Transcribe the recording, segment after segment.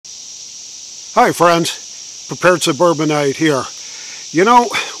Hi friends, Prepared Suburbanite here. You know,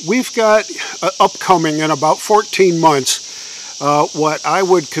 we've got upcoming in about 14 months what I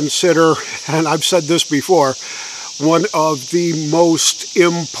would consider, and I've said this before, one of the most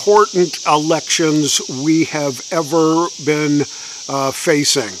important elections we have ever been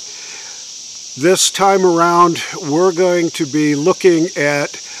facing. This time around, we're going to be looking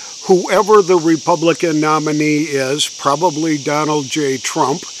at whoever the Republican nominee is, probably Donald J.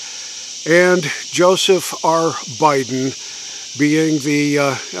 Trump, and Joseph R. Biden being the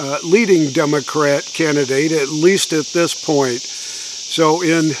leading Democrat candidate, at least at this point. So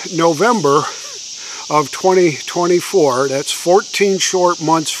in November of 2024, that's 14 short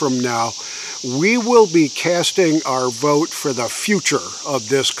months from now, we will be casting our vote for the future of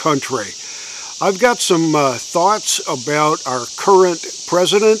this country. I've got some thoughts about our current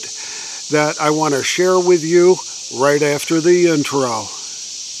president that I want to share with you right after the intro.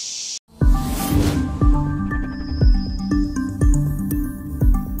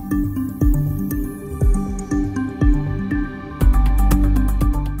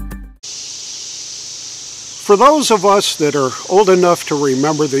 For those of us that are old enough to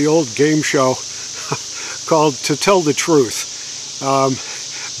remember the old game show called To Tell the Truth,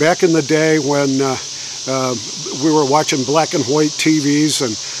 back in the day when we were watching black and white TVs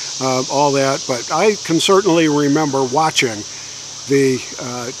and all that, but I can certainly remember watching the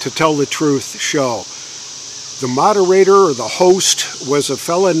To Tell the Truth show. The moderator or the host was a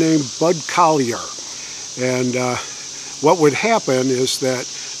fella named Bud Collyer, and what would happen is that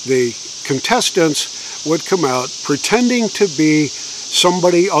the contestants would come out pretending to be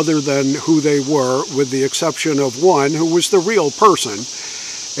somebody other than who they were, with the exception of one who was the real person,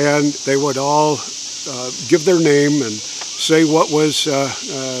 and they would all give their name and say what was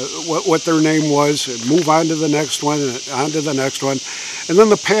what their name was, and move on to the next one and on to the next one, and then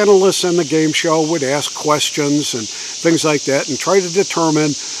the panelists in the game show would ask questions and things like that and try to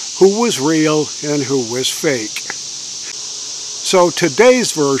determine who was real and who was fake. So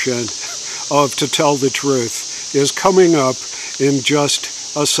today's version of To Tell the Truth is coming up in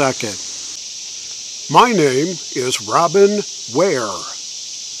just a second. My name is Robin Ware.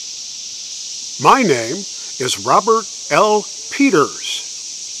 My name is Robert L. Peters.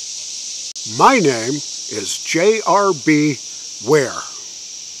 My name is JRB Ware.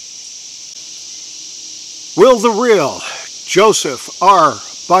 Will the real Joseph R.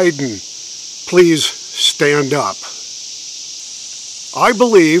 Biden please stand up? I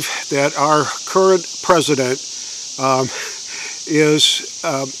believe that our current president is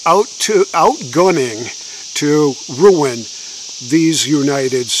outgunning to ruin these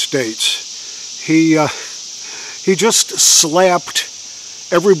United States. He just slapped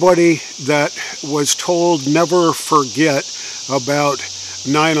everybody that was told never forget about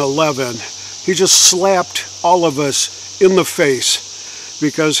 9/11. He just slapped all of us in the face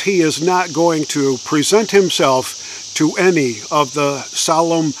because he is not going to present himself to any of the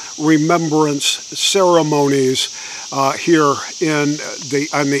solemn remembrance ceremonies here on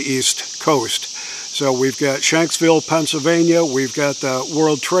the East Coast. So we've got Shanksville, Pennsylvania, we've got the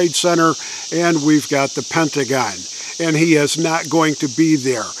World Trade Center, and we've got the Pentagon. And he is not going to be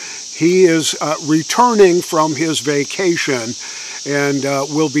there. He is returning from his vacation and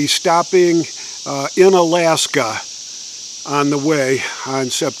will be stopping in Alaska on the way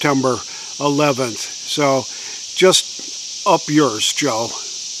on September 11th. So just up yours, Joe.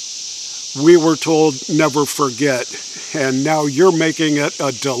 We were told never forget, and now you're making it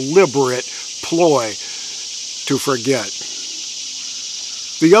a deliberate ploy to forget.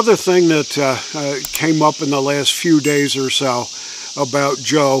 The other thing that came up in the last few days or so about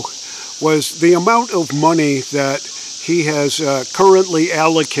Joe was the amount of money that he has currently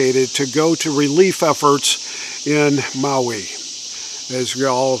allocated to go to relief efforts in Maui. As you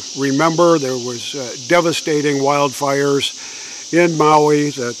all remember, there was devastating wildfires in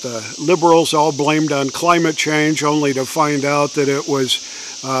Maui that the liberals all blamed on climate change, only to find out that it was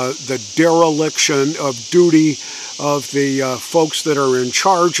the dereliction of duty of the folks that are in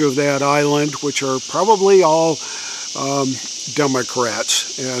charge of that island, which are probably all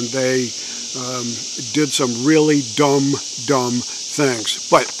Democrats, and they did some really dumb things.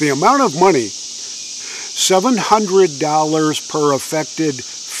 But the amount of money, $700 per affected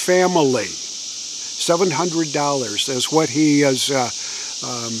family. $700 is what he is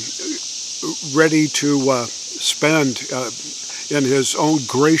ready to spend in his own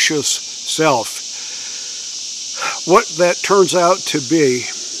gracious self. What that turns out to be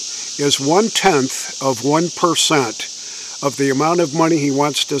is 1/10 of 1% of the amount of money he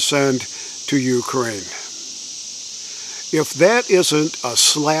wants to send to Ukraine. if that isn't a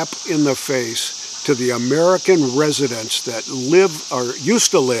slap in the face to the American residents that live or used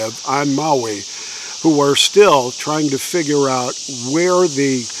to live on Maui, who are still trying to figure out where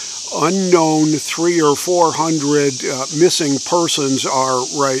the unknown 300 or 400 missing persons are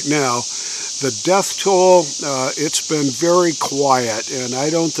right now. The death toll, it's been very quiet, and I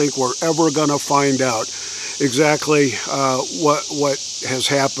don't think we're ever going to find out exactly what has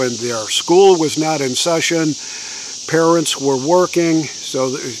happened there. School was not in session. Parents were working,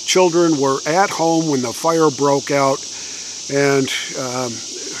 so the children were at home when the fire broke out, and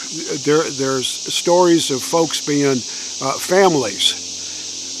there's stories of folks being, families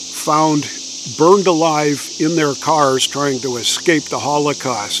found burned alive in their cars trying to escape the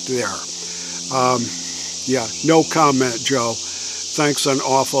Holocaust there. Yeah, no comment, Joe. Thanks an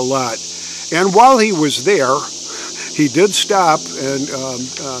awful lot. And while he was there, he did stop and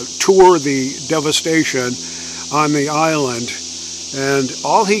tour the devastation on the island, and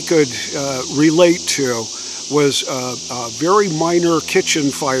all he could relate to was a very minor kitchen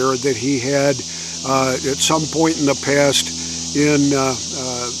fire that he had at some point in the past in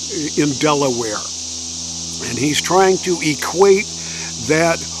Delaware. And he's trying to equate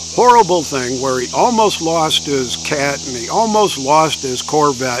that horrible thing where he almost lost his cat and he almost lost his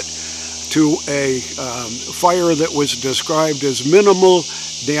Corvette to a fire that was described as minimal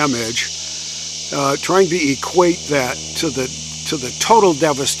damage, trying to equate that to the total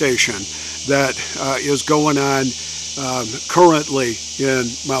devastation that is going on currently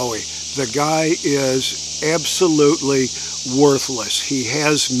in Maui. The guy is absolutely worthless. He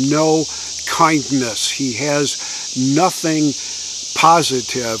has no kindness. He has nothing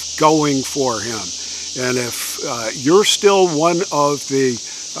positive going for him. And if you're still one of the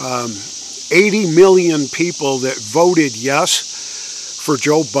 80 million people that voted yes for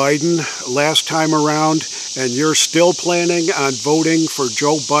Joe Biden last time around, and you're still planning on voting for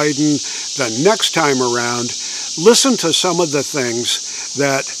Joe Biden the next time around, listen to some of the things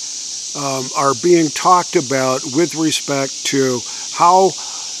that are being talked about with respect to how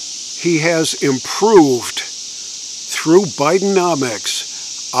he has improved through Bidenomics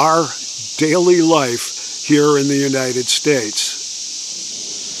our daily life here in the United States.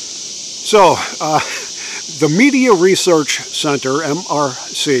 So, the Media Research Center,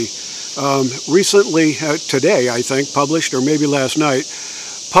 MRC, recently, today I think, published, or maybe last night,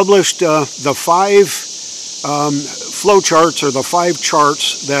 published the 5 flowcharts, or the 5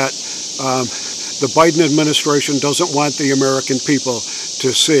 charts that the Biden administration doesn't want the American people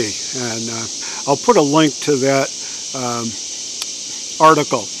to see. And I'll put a link to that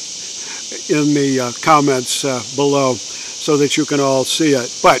article in the comments below so that you can all see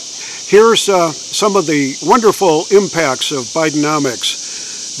it. But here's some of the wonderful impacts of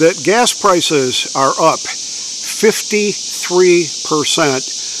Bidenomics. That gas prices are up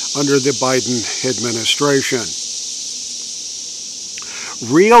 53% under the Biden administration.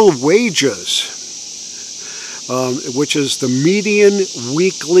 Real wages, which is the median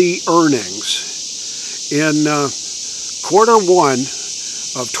weekly earnings, in quarter 1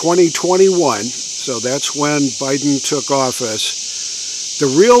 of 2021, so that's when Biden took office, the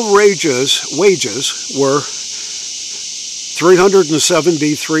real wages were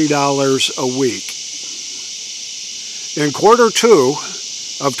 $373 a week. In quarter 2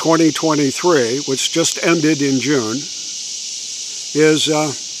 of 2023, which just ended in June, is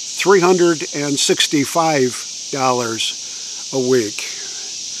 $365 a week.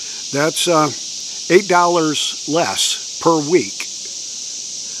 That's $8 less per week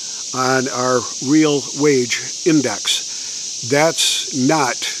on our real wage index. That's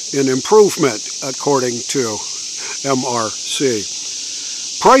not an improvement, according to MRC.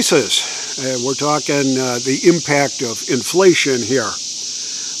 Prices, and we're talking the impact of inflation here.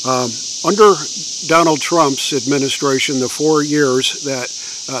 Under Donald Trump's administration, the 4 years that,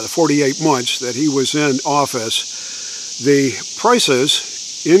 the 48 months that he was in office, the prices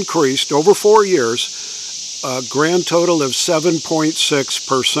increased over 4 years, a grand total of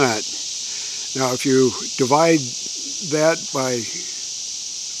 7.6%. Now, if you divide that by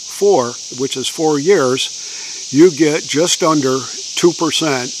 4, which is 4 years, you get just under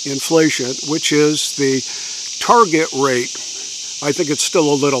 2% inflation, which is the target rate. I think it's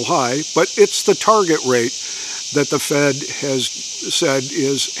still a little high, but it's the target rate that the Fed has said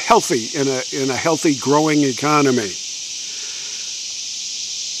is healthy in a healthy, growing economy.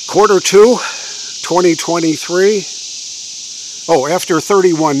 Quarter 2, 2023. Oh, after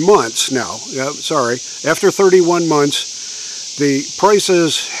 31 months now. After 31 months, the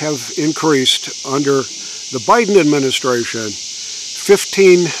prices have increased under the Biden administration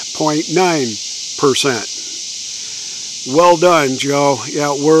 15.9%. Well done, Joe.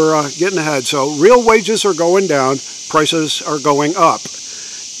 Yeah, we're getting ahead. So real wages are going down, prices are going up.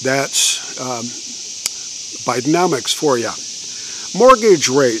 That's Bidenomics for you. Mortgage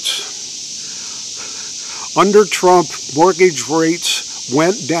rates. Under Trump, mortgage rates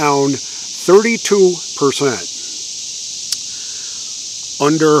went down 32%.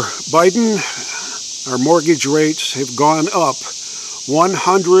 Under Biden, our mortgage rates have gone up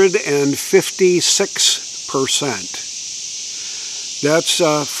 156%. That's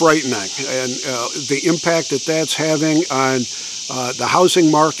frightening, and the impact that that's having on the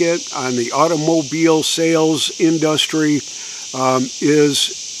housing market, on the automobile sales industry is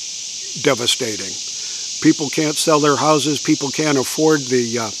devastating. People can't sell their houses. People can't afford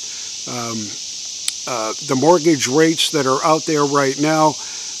the mortgage rates that are out there right now.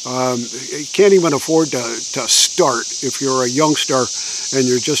 You can't even afford to start if you're a youngster and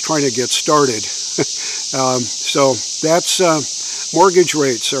you're just trying to get started. So that's mortgage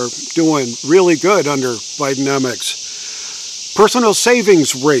rates are doing really good under Bidenomics. Personal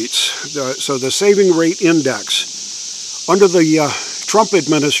savings rates, so the saving rate index. Under the Trump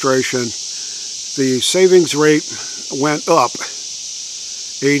administration, the savings rate went up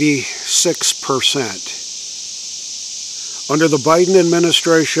 86%. Under the Biden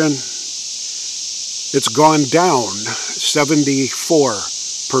administration, it's gone down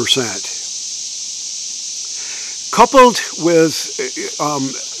 74%. Coupled with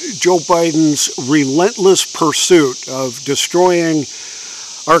Joe Biden's relentless pursuit of destroying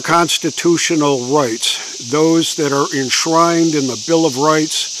our constitutional rights, those that are enshrined in the Bill of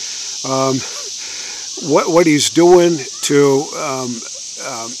Rights, what he's doing to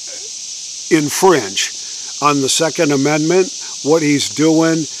infringe on the Second Amendment, what he's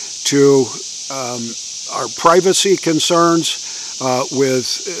doing to our privacy concerns, with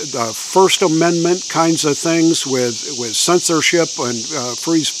the First Amendment kinds of things, with censorship and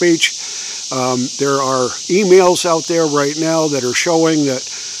free speech. There are emails out there right now that are showing that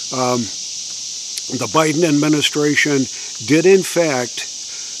the Biden administration did in fact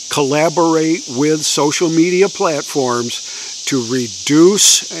collaborate with social media platforms to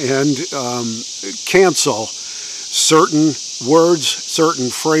reduce and cancel certain words, certain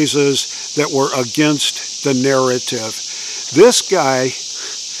phrases that were against the narrative. This guy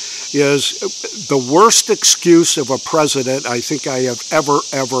is the worst excuse of a president I think I have ever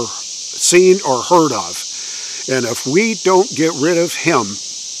seen or heard of. And if we don't get rid of him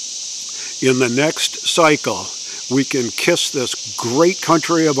in the next cycle, we can kiss this great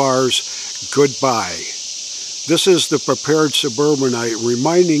country of ours goodbye. This is the Prepared Suburbanite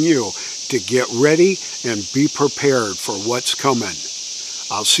reminding you to get ready and be prepared for what's coming.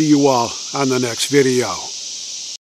 I'll see you all on the next video.